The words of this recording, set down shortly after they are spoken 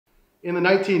In the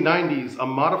 1990s, a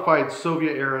modified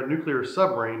Soviet-era nuclear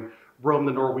submarine roamed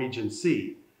the Norwegian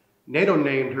Sea. NATO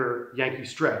named her Yankee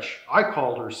Stretch. I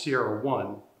called her Sierra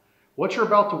 1. What you're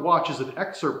about to watch is an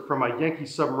excerpt from my Yankee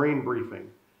submarine briefing.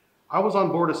 I was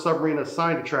on board a submarine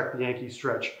assigned to track the Yankee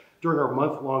Stretch during our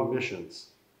month-long missions.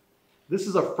 This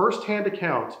is a first-hand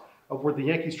account of where the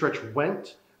Yankee Stretch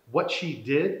went, what she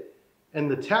did,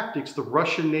 and the tactics the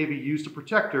Russian Navy used to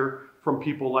protect her from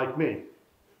people like me.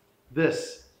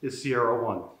 This is Sierra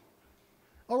 1.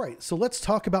 All right, so let's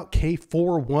talk about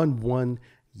K411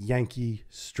 Yankee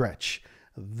Stretch.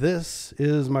 This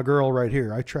is my girl right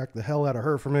here. I tracked the hell out of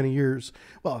her for many years.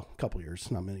 Well, a couple years,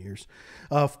 not many years.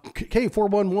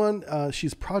 K411,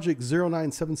 she's project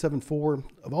 09774.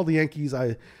 Of all the Yankees,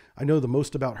 I know the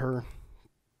most about her.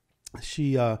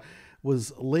 She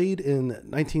was laid in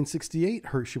 1968.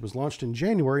 She was launched in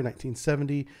January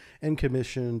 1970 and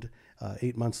commissioned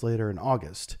 8 months later in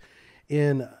August.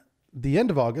 In the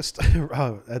end of August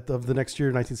of the next year,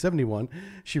 1971,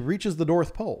 she reaches the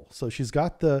North Pole. So she's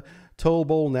got the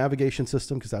towable navigation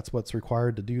system because that's what's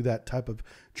required to do that type of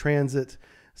transit.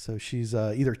 So she's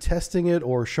either testing it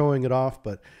or showing it off,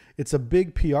 but it's a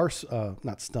big PR,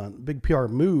 not stunt, big PR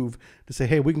move to say,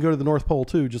 hey, we can go to the North Pole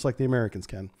too, just like the Americans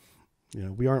can. You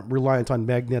know, we aren't reliant on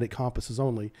magnetic compasses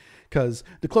only, because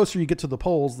the closer you get to the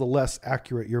poles, the less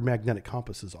accurate your magnetic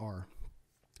compasses are.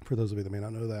 For those of you that may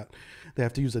not know that, they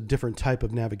have to use a different type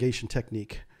of navigation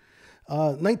technique.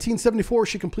 1974,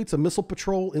 she completes a missile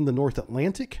patrol in the North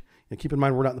Atlantic. And keep in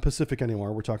mind, we're not in the Pacific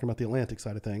anymore. We're talking about the Atlantic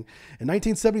side of thing. In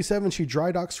 1977, she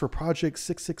dry docks for Project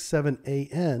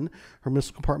 667AN. Her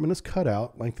missile compartment is cut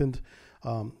out, lengthened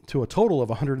to a total of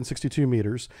 162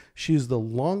 meters. She's the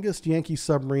longest Yankee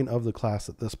submarine of the class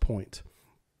at this point.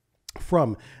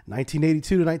 From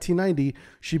 1982 to 1990,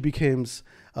 she becomes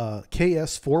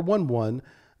KS411,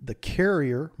 the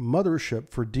carrier mothership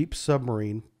for deep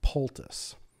submarine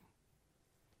Poultice.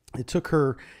 It took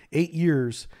her 8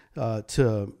 years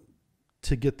to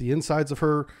get the insides of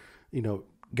her,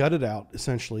 gutted out.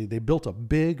 Essentially, they built a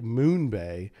big moon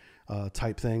bay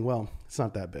type thing. Well, it's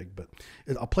not that big, but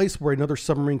a place where another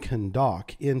submarine can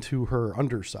dock into her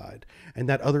underside. And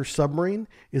that other submarine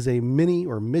is a mini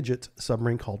or midget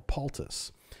submarine called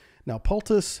Poultice. Now,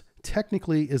 Poultice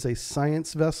technically is a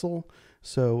science vessel,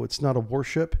 so it's not a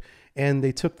warship. And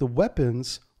they took the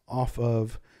weapons off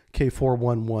of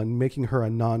K411, making her a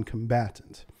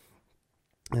non-combatant.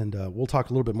 And we'll talk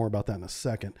a little bit more about that in a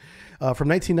second. From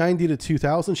 1990 to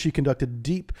 2000, she conducted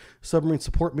deep submarine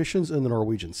support missions in the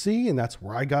Norwegian Sea, and that's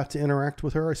where I got to interact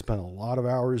with her. I spent a lot of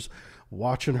hours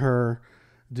watching her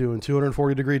doing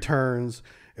 240-degree turns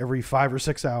every 5 or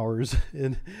 6 hours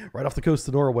right off the coast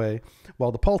of Norway,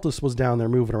 while the Poultice was down there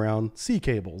moving around sea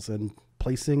cables and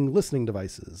placing listening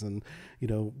devices and,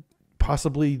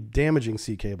 possibly damaging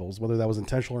sea cables. Whether that was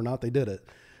intentional or not, they did it.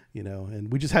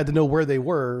 And we just had to know where they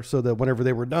were so that whenever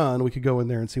they were done, we could go in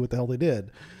there and see what the hell they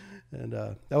did. And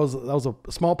that was a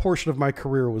small portion of my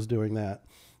career was doing that.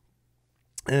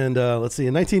 And let's see,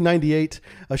 in 1998,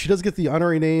 she does get the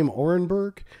honorary name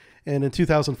Orenburg. And in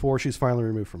 2004, she's finally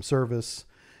removed from service.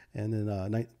 And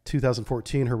in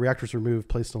 2014, her reactors were removed,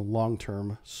 placed on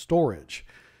long-term storage.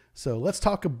 So let's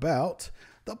talk about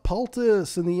the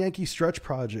Poultice and the Yankee Stretch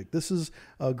project. This is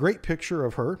a great picture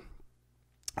of her.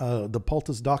 The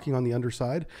Poultice docking on the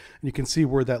underside, and you can see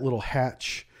where that little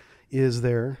hatch is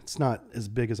there. It's not as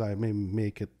big as I may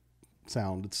make it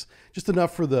sound. It's just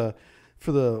enough for the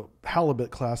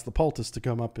halibut class, the Poultice, to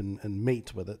come up and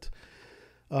mate with it.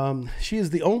 She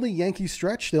is the only Yankee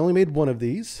Stretch. They only made one of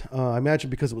these. I imagine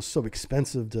because it was so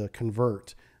expensive to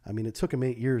convert. I mean, it took them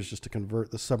 8 years just to convert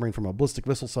the submarine from a ballistic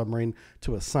missile submarine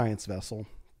to a science vessel.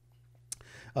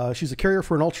 She's a carrier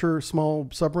for an ultra small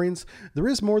submarines. There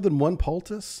is more than one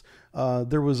Poultice.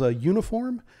 There was a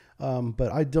uniform,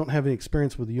 but I don't have any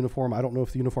experience with the uniform. I don't know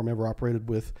if the uniform ever operated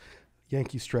with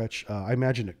Yankee Stretch. I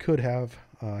imagine it could have.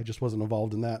 I just wasn't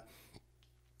involved in that.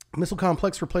 Missile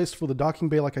complex replaced for the docking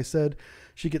bay, like I said.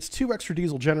 She gets 2 extra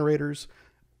diesel generators,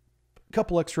 a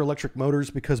couple extra electric motors,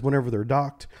 because whenever they're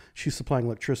docked, she's supplying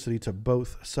electricity to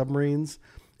both submarines.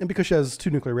 And because she has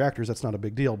 2 nuclear reactors, that's not a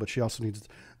big deal, but she also needs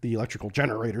the electrical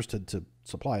generators to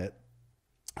supply it.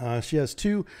 She has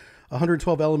 2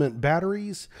 112 element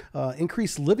batteries,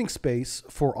 increased living space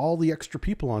for all the extra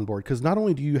people on board. Because not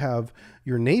only do you have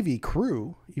your Navy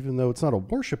crew, even though it's not a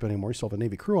warship anymore, you still have a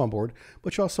Navy crew on board,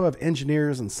 but you also have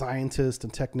engineers and scientists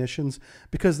and technicians,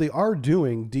 because they are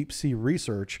doing deep sea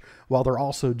research while they're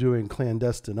also doing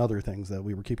clandestine other things that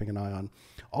we were keeping an eye on.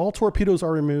 All torpedoes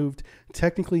are removed.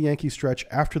 Technically, Yankee Stretch,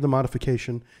 after the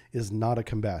modification, is not a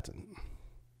combatant.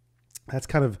 That's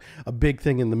kind of a big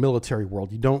thing in the military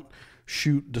world. You don't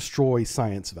shoot, destroy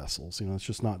science vessels. You know, it's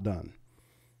just not done.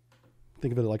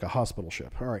 Think of it like a hospital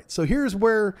ship. All right, so here's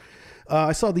where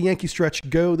I saw the Yankee Stretch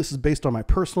go. This is based on my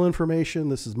personal information.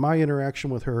 This is my interaction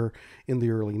with her in the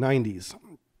early 90s.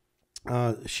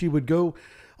 She would go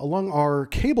along our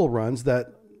cable runs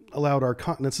that allowed our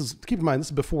continents. Keep in mind, this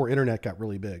is before internet got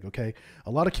really big, okay?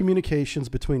 A lot of communications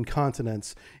between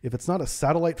continents, if it's not a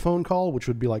satellite phone call, which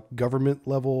would be like government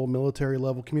level, military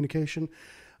level communication,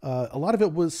 a lot of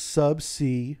it was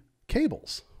subsea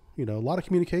cables. You know, a lot of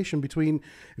communication between,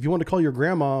 if you want to call your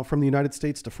grandma from the United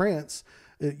States to France,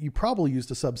 you probably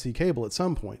used a subsea cable at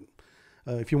some point,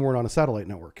 if you weren't on a satellite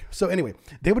network. So anyway,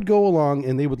 they would go along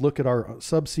and they would look at our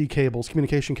subsea cables,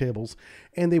 communication cables,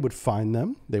 and they would find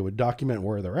them. They would document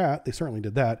where they're at. They certainly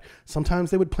did that.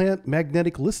 Sometimes they would plant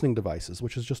magnetic listening devices,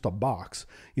 which is just a box.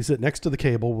 You sit next to the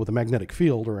cable with a magnetic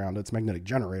field around its magnetic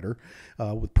generator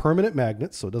with permanent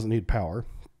magnets, so it doesn't need power.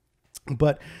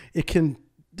 But it can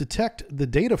detect the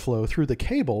data flow through the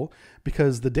cable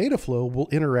because the data flow will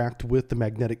interact with the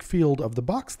magnetic field of the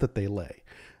box that they lay.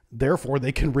 Therefore,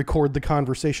 they can record the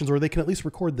conversations, or they can at least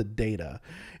record the data.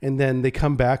 And then they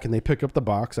come back and they pick up the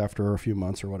box after a few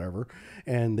months or whatever,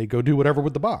 and they go do whatever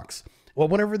with the box. Well,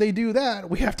 whenever they do that,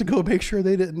 we have to go make sure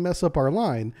they didn't mess up our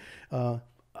line.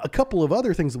 A couple of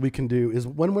other things that we can do is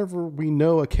whenever we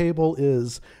know a cable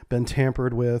is been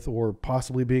tampered with or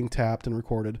possibly being tapped and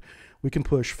recorded, we can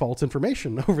push false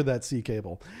information over that sea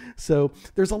cable. So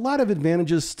there's a lot of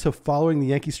advantages to following the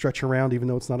Yankee Stretch around, even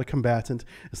though it's not a combatant,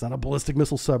 it's not a ballistic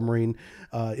missile submarine.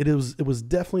 It was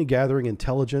definitely gathering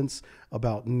intelligence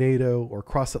about NATO or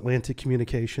cross-Atlantic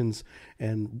communications.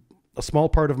 And a small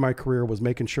part of my career was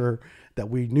making sure that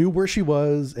we knew where she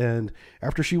was, and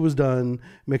after she was done,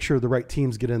 make sure the right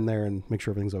teams get in there and make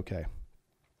sure everything's okay.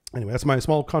 Anyway, that's my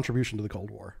small contribution to the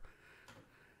Cold War.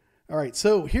 All right,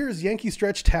 so here's Yankee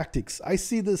Stretch tactics. I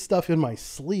see this stuff in my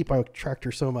sleep. I tracked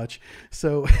her so much.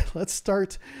 So let's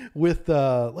start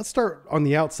on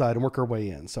the outside and work our way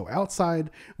in. So outside,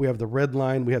 we have the red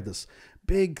line. We have this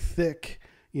big, thick,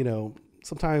 you know,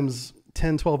 sometimes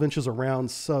 10, 12 inches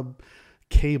around sub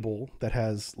cable that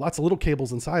has lots of little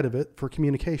cables inside of it for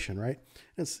communication, right?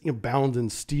 It's, you know, bound in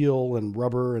steel and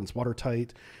rubber, and it's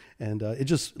watertight, and it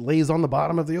just lays on the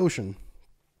bottom of the ocean,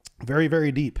 very,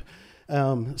 very deep.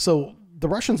 So the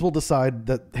Russians will decide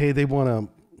that, hey, they want to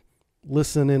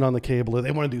listen in on the cable, or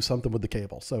they want to do something with the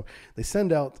cable. So they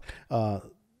send out the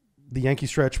Yankee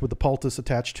Stretch with the poultice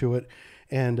attached to it,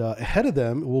 and ahead of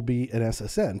them will be an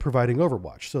SSN providing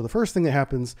overwatch. So the first thing that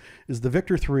happens is the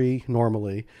Victor 3,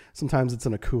 normally, sometimes it's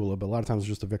an Akula, but a lot of times it's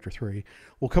just a Victor 3,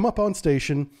 will come up on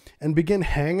station and begin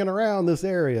hanging around this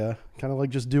area, kind of like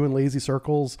just doing lazy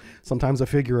circles, sometimes a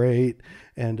figure 8,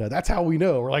 and that's how we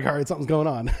know. We're like, all right, something's going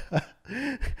on.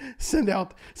 Send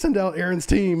out Aaron's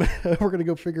team. We're going to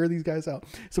go figure these guys out.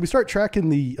 So we start tracking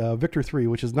the Victor 3,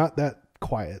 which is not that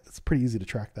quiet. It's pretty easy to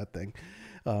track that thing.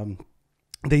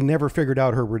 They never figured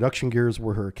out her reduction gears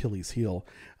were her Achilles heel.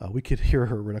 We could hear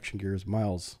her reduction gears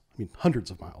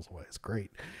hundreds of miles away. It's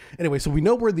great. Anyway, so we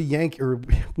know where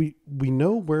we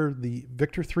know where the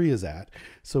Victor 3 is at.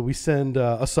 So we send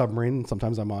a submarine,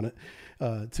 sometimes I'm on it,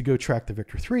 to go track the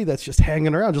Victor 3 that's just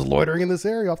hanging around, just loitering in this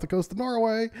area off the coast of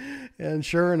Norway. And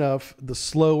sure enough, the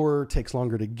slower, takes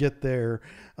longer to get there.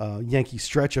 Yankee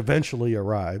Stretch eventually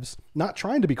arrives. Not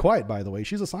trying to be quiet, by the way.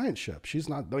 She's a science ship.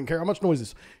 Doesn't care how much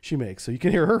noise she makes. So you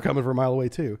can hear her coming from a mile away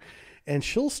too. And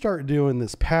she'll start doing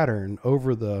this pattern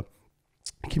over the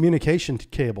communication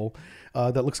cable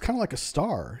that looks kind of like a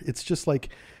star. It's just like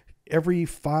every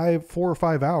 4 or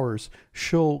 5 hours,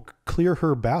 she'll clear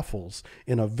her baffles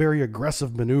in a very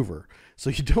aggressive maneuver. So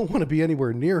you don't want to be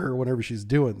anywhere near her whenever she's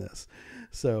doing this.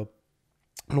 So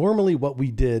normally what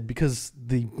we did, because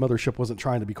the mothership wasn't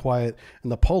trying to be quiet,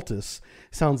 and the poultice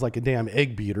sounds like a damn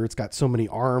egg beater. It's got so many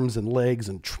arms and legs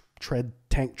and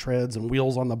tank treads and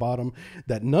wheels on the bottom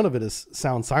that none of it is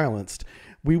sound silenced.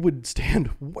 We would stand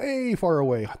way far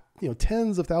away, you know,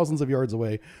 tens of thousands of yards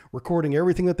away, recording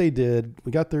everything that they did.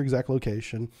 We got their exact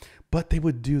location, but they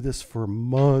would do this for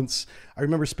months. I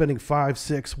remember spending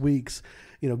 5-6 weeks,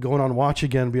 you know, going on watch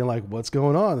again, being like, what's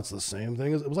going on? It's the same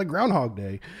thing. It was like Groundhog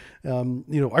Day. You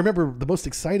know, I remember the most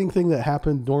exciting thing that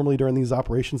happened normally during these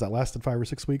operations that lasted 5 or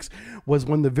 6 weeks was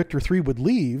when the Victor 3 would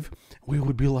leave, we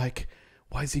would be like,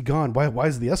 why is he gone? Why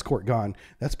is the escort gone?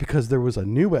 That's because there was a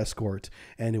new escort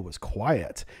and it was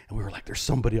quiet. And we were like, there's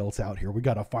somebody else out here. We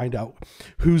got to find out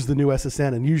who's the new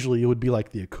SSN. And usually it would be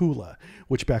like the Akula,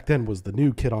 which back then was the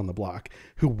new kid on the block,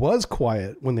 who was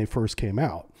quiet when they first came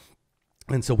out.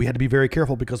 And so we had to be very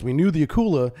careful because we knew the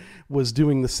Akula was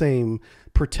doing the same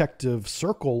protective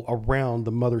circle around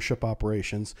the mothership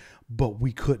operations, but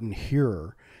we couldn't hear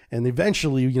her. And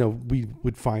eventually, you know, we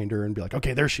would find her and be like,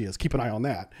 okay, there she is. Keep an eye on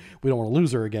that. We don't want to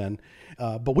lose her again.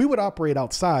 But we would operate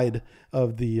outside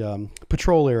of the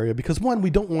patrol area because, one, we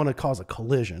don't want to cause a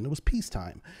collision. It was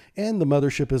peacetime. And the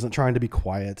mothership isn't trying to be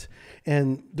quiet.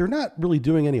 And they're not really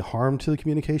doing any harm to the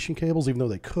communication cables, even though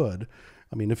they could.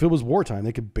 I mean, if it was wartime,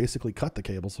 they could basically cut the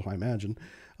cables, I imagine.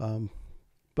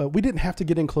 But we didn't have to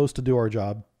get in close to do our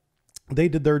job. They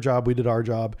did their job, we did our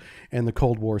job, and the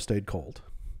Cold War stayed cold.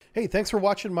 Hey, thanks for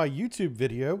watching my YouTube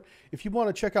video. If you want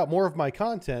to check out more of my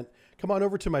content, come on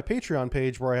over to my Patreon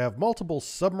page where I have multiple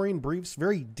submarine briefs,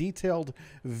 very detailed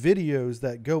videos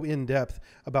that go in depth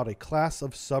about a class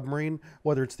of submarine,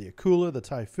 whether it's the Akula, the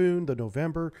Typhoon, the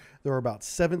November. There are about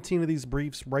 17 of these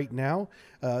briefs right now,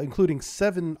 including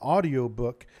 7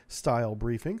 audiobook style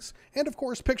briefings, and of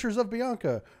course pictures of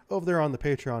Bianca over there on the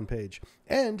Patreon page.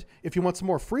 And if you want some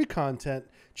more free content,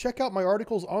 check out my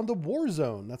articles on the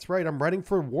Warzone. That's right, I'm writing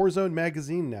for Warzone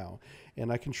magazine now,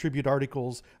 and I contribute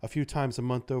articles a few times a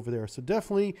month over there. So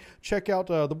definitely check out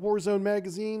the Warzone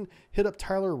magazine. Hit up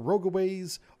Tyler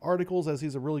Rogaway's articles, as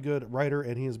he's a really good writer,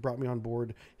 and he has brought me on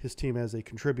board his team as a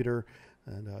contributor.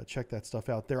 And check that stuff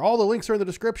out there. All the links are in the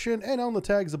description and on the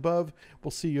tags above.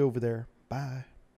 We'll see you over there. Bye.